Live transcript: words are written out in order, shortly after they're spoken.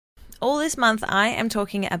All this month, I am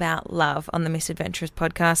talking about love on the Misadventurous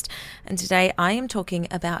podcast, and today I am talking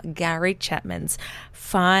about Gary Chapman's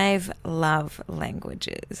 5 love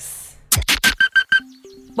languages.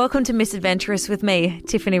 Welcome to Misadventurous with me,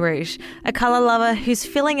 Tiffany Rouge, a colour lover who's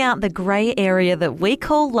filling out the grey area that we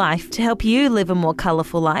call life to help you live a more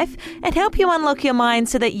colourful life and help you unlock your mind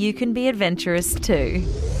so that you can be adventurous too.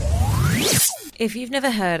 If you've never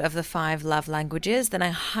heard of the 5 love languages, then I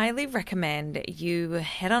highly recommend you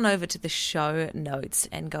head on over to the show notes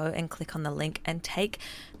and go and click on the link and take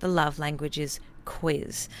the love languages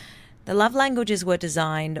quiz. The love languages were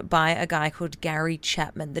designed by a guy called Gary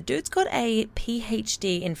Chapman. The dude's got a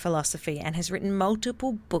PhD in philosophy and has written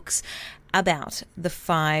multiple books about the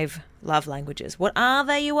 5 love languages. What are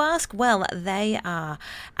they, you ask? Well, they are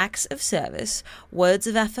acts of service, words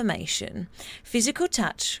of affirmation, physical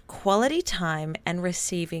touch, quality time, and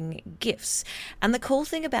receiving gifts. And the cool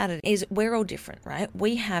thing about it is we're all different, right?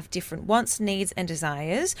 We have different wants, needs, and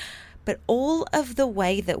desires. But all of the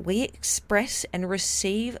way that we express and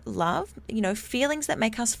receive love, feelings that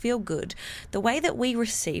make us feel good, the way that we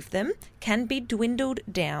receive them can be dwindled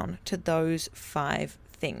down to those 5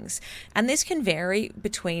 things. And this can vary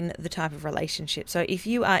between the type of relationship. So if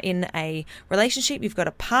you are in a relationship, you've got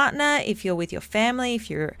a partner, if you're with your family, if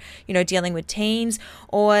you're, dealing with teens,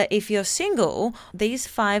 or if you're single, these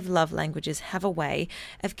 5 love languages have a way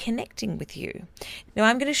of connecting with you. Now,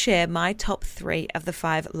 I'm going to share my top 3 of the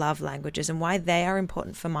 5 love languages and why they are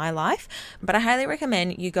important for my life, but I highly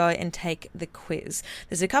recommend you go and take the quiz.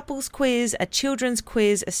 There's a couples quiz, a children's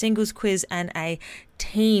quiz, a singles quiz, and a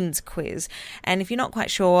teens quiz. And if you're not quite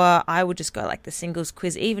sure, I would just go like the singles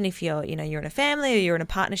quiz. Even if you're in a family or you're in a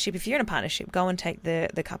partnership, if you're in a partnership, go and take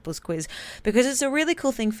the couples quiz, because it's a really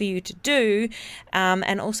cool thing for you to do,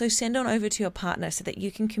 and also send on over to your partner so that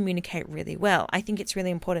you can communicate really well. I think it's really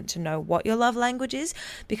important to know what your love language is,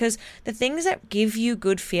 because the things that give you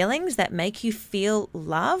good feelings, that make you feel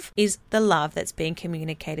love, is the love that's being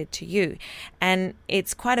communicated to you. And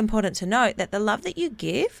it's quite important to note that the love that you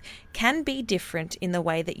give can be different in the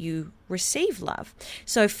way that you receive love.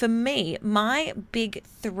 So for me, my big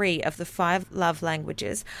 3 of the 5 love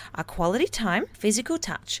languages are quality time, physical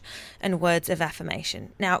touch, and words of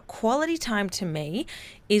affirmation. Now, quality time to me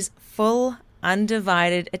is full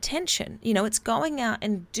undivided attention. It's going out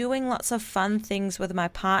and doing lots of fun things with my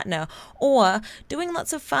partner, or doing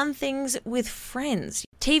lots of fun things with friends.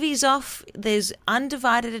 TV's off, there's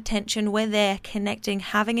undivided attention, we're there connecting,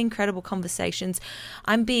 having incredible conversations.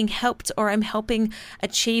 I'm being helped, or I'm helping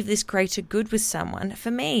achieve this greater good with someone.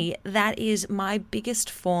 For me, that is my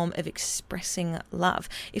biggest form of expressing love.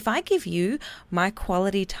 If I give you my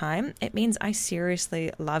quality time, it means I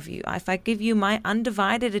seriously love you. If I give you my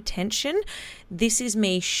undivided attention, this is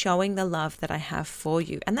me showing the love that I have for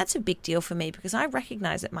you. And that's a big deal for me, because I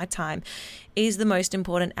recognize that my time is the most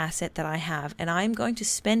important asset that I have, and I'm going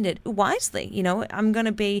to spend it wisely. I'm going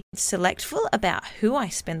to be selectful about who I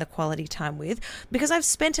spend the quality time with, because I've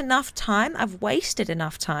spent enough time, I've wasted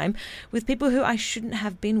enough time with people who I shouldn't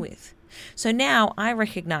have been with. So now I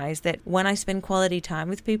recognize that when I spend quality time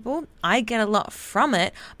with people, I get a lot from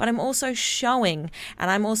it, but I'm also showing,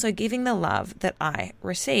 and I'm also giving the love that I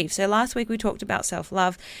receive. So last week we talked about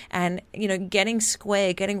self-love and, getting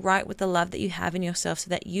square, getting right with the love that you have in yourself so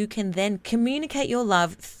that you can then communicate your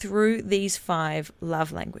love through these 5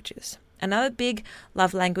 love languages. Another big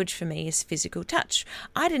love language for me is physical touch.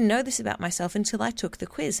 I didn't know this about myself until I took the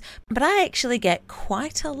quiz, but I actually get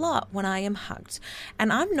quite a lot when I am hugged.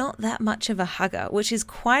 And I'm not that much of a hugger, which is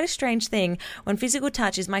quite a strange thing when physical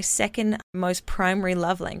touch is my second most primary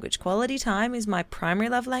love language. Quality time is my primary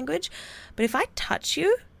love language. But if I touch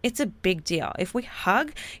you, it's a big deal. If we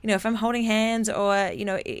hug, if I'm holding hands, or,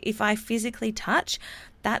 if I physically touch,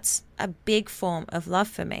 that's a big form of love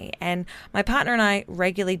for me. And my partner and I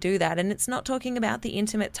regularly do that. And it's not talking about the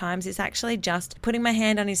intimate times. It's actually just putting my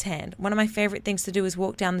hand on his hand. One of my favorite things to do is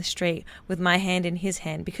walk down the street with my hand in his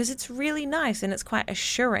hand, because it's really nice and it's quite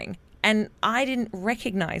assuring. And I didn't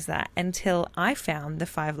recognize that until I found the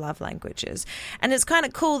 5 love languages. And it's kind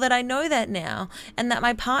of cool that I know that now, and that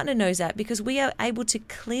my partner knows that, because we are able to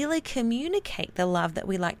clearly communicate the love that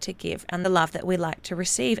we like to give and the love that we like to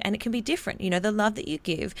receive. And it can be different. The love that you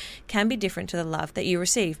give can be different to the love that you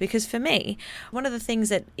receive. Because for me, one of the things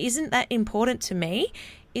that isn't that important to me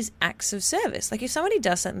is acts of service. Like if somebody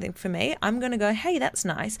does something for me, I'm going to go, hey, that's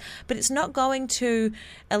nice, but it's not going to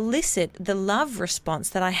elicit the love response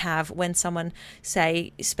that I have when someone,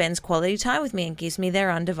 say, spends quality time with me and gives me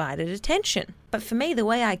their undivided attention. But for me, the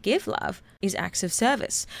way I give love is acts of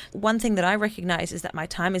service. One thing that I recognize is that my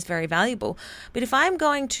time is very valuable, but if I'm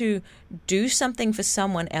going to do something for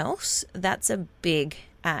someone else, that's a big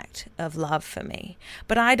act of love for me,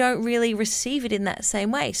 but I don't really receive it in that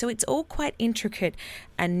same way. So it's all quite intricate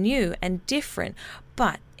and new and different.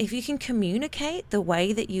 But if you can communicate the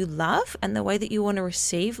way that you love and the way that you want to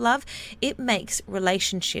receive love, it makes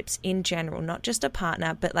relationships in general, not just a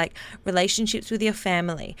partner, but like relationships with your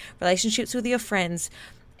family, relationships with your friends,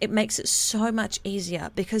 it makes it so much easier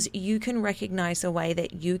because you can recognize the way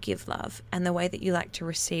that you give love and the way that you like to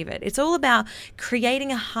receive it. It's all about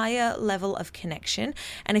creating a higher level of connection.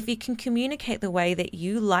 And if you can communicate the way that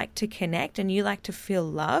you like to connect and you like to feel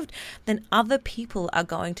loved, then other people are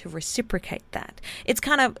going to reciprocate that. It's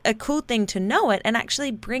kind of a cool thing to know it and actually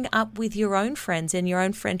bring up with your own friends in your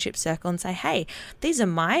own friendship circle and say, hey, these are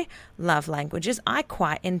my love languages. I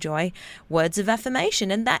quite enjoy words of affirmation,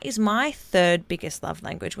 and that is my third biggest love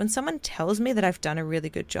language. When someone tells me that I've done a really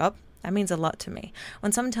good job, that means a lot to me.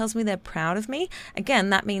 When someone tells me they're proud of me, again,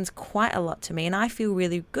 that means quite a lot to me, and I feel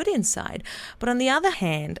really good inside. But on the other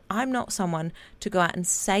hand, I'm not someone to go out and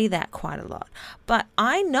say that quite a lot. But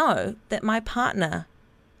I know that my partner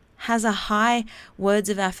has a high words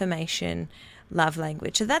of affirmation love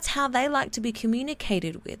language. So that's how they like to be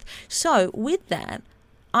communicated with. So with that,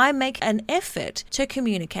 I make an effort to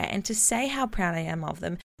communicate and to say how proud I am of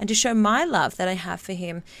them and to show my love that I have for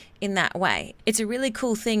him in that way. It's a really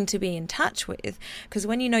cool thing to be in touch with, because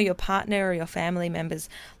when you know your partner or your family member's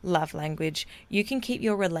love language, you can keep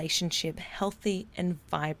your relationship healthy and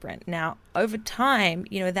vibrant. Now, over time,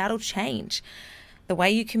 that'll change. The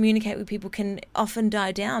way you communicate with people can often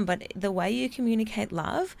die down, but the way you communicate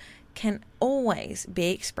love can always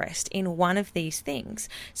be expressed in one of these things.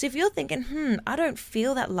 So if you're thinking, I don't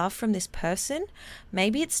feel that love from this person,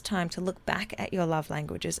 maybe it's time to look back at your love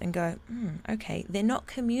languages and go, okay, they're not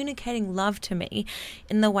communicating love to me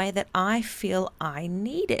in the way that I feel I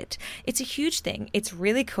need it. It's a huge thing. It's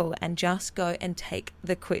really cool. And just go and take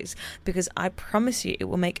the quiz, because I promise you it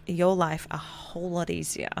will make your life a whole lot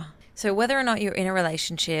easier. So whether or not you're in a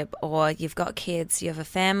relationship or you've got kids, you have a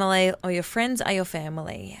family, or your friends are your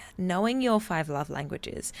family, knowing your 5 love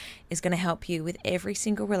languages is going to help you with every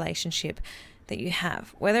single relationship that you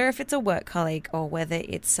have, whether if it's a work colleague or whether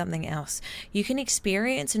it's something else. You can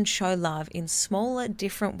experience and show love in smaller,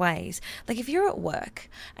 different ways. Like if you're at work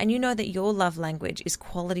and you know that your love language is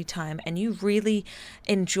quality time and you really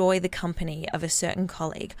enjoy the company of a certain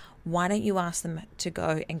colleague, why don't you ask them to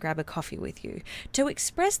go and grab a coffee with you? To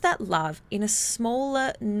express that love in a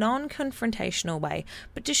smaller, non-confrontational way,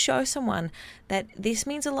 but to show someone that this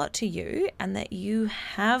means a lot to you and that you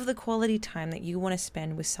have the quality time that you want to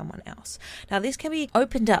spend with someone else. Now, this can be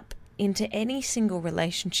opened up into any single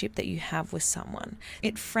relationship that you have with someone.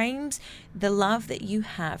 It frames the love that you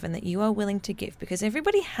have and that you are willing to give, because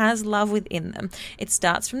everybody has love within them. It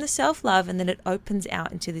starts from the self-love and then it opens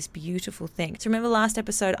out into this beautiful thing. So remember last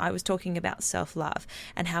episode I was talking about self-love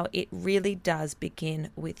and how it really does begin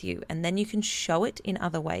with you, and then you can show it in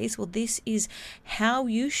other ways. Well, this is how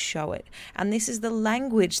you show it, and this is the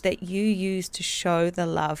language that you use to show the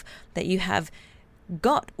love that you have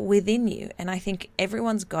got within you. And I think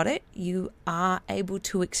everyone's got it. You are able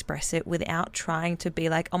to express it without trying to be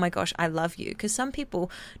like, oh my gosh, I love you. Because some people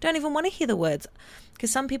don't even want to hear the words, because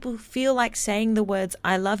some people feel like saying the words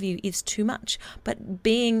I love you is too much. But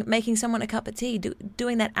making someone a cup of tea,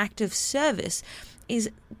 doing that act of service is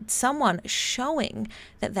someone showing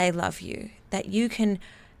that they love you, that you can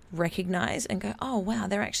recognize and go, oh wow,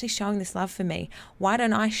 they're actually showing this love for me. Why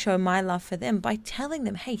don't I show my love for them by telling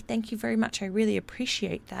them, hey, thank you very much, I really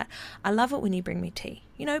appreciate that. I love it when you bring me tea.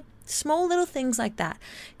 Small little things like that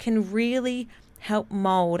can really help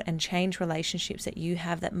mold and change relationships that you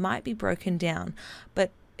have that might be broken down,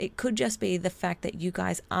 but it could just be the fact that you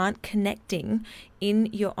guys aren't connecting in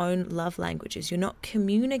your own love languages. You're not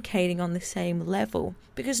communicating on the same level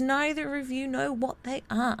because neither of you know what they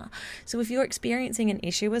are. So if you're experiencing an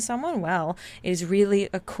issue with someone, well, it is really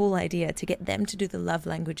a cool idea to get them to do the love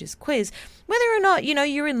languages quiz. Whether or not,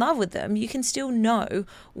 you're in love with them, you can still know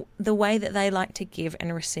the way that they like to give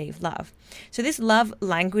and receive love. So this love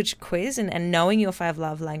language quiz and knowing your 5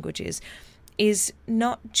 love languages is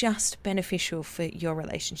not just beneficial for your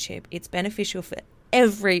relationship, it's beneficial for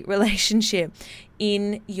every relationship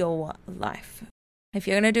in your life. If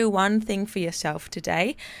you're going to do one thing for yourself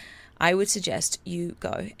today, I would suggest you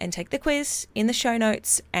go and take the quiz in the show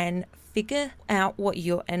notes and figure out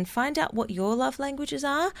and find out what your love languages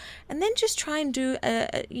are, and then just try and do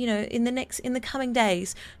in the coming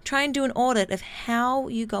days, try and do an audit of how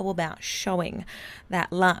you go about showing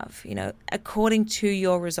that love, according to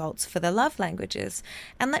your results for the love languages,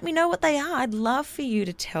 and let me know what they are. I'd love for you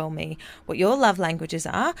to tell me what your love languages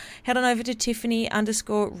are. Head on over to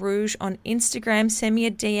Tiffany_Rouge on Instagram, send me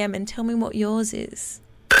a DM and tell me what yours is.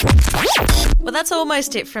 Well, that's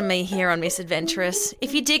almost it from me here on Misadventurous.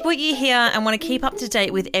 If you dig what you hear and want to keep up to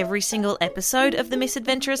date with every single episode of the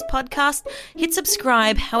Misadventurous podcast, hit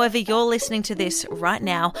subscribe however you're listening to this right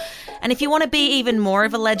now. And if you want to be even more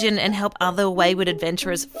of a legend and help other wayward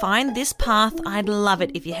adventurers find this path, I'd love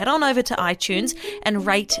it if you head on over to iTunes and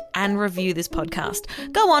rate and review this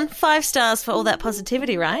podcast. Go on, 5 stars for all that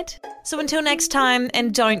positivity, right? So until next time,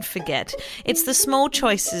 and don't forget, it's the small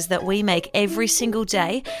choices that we make every single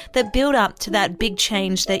day that build up to that big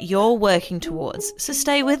change that you're working towards. So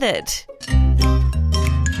stay with it.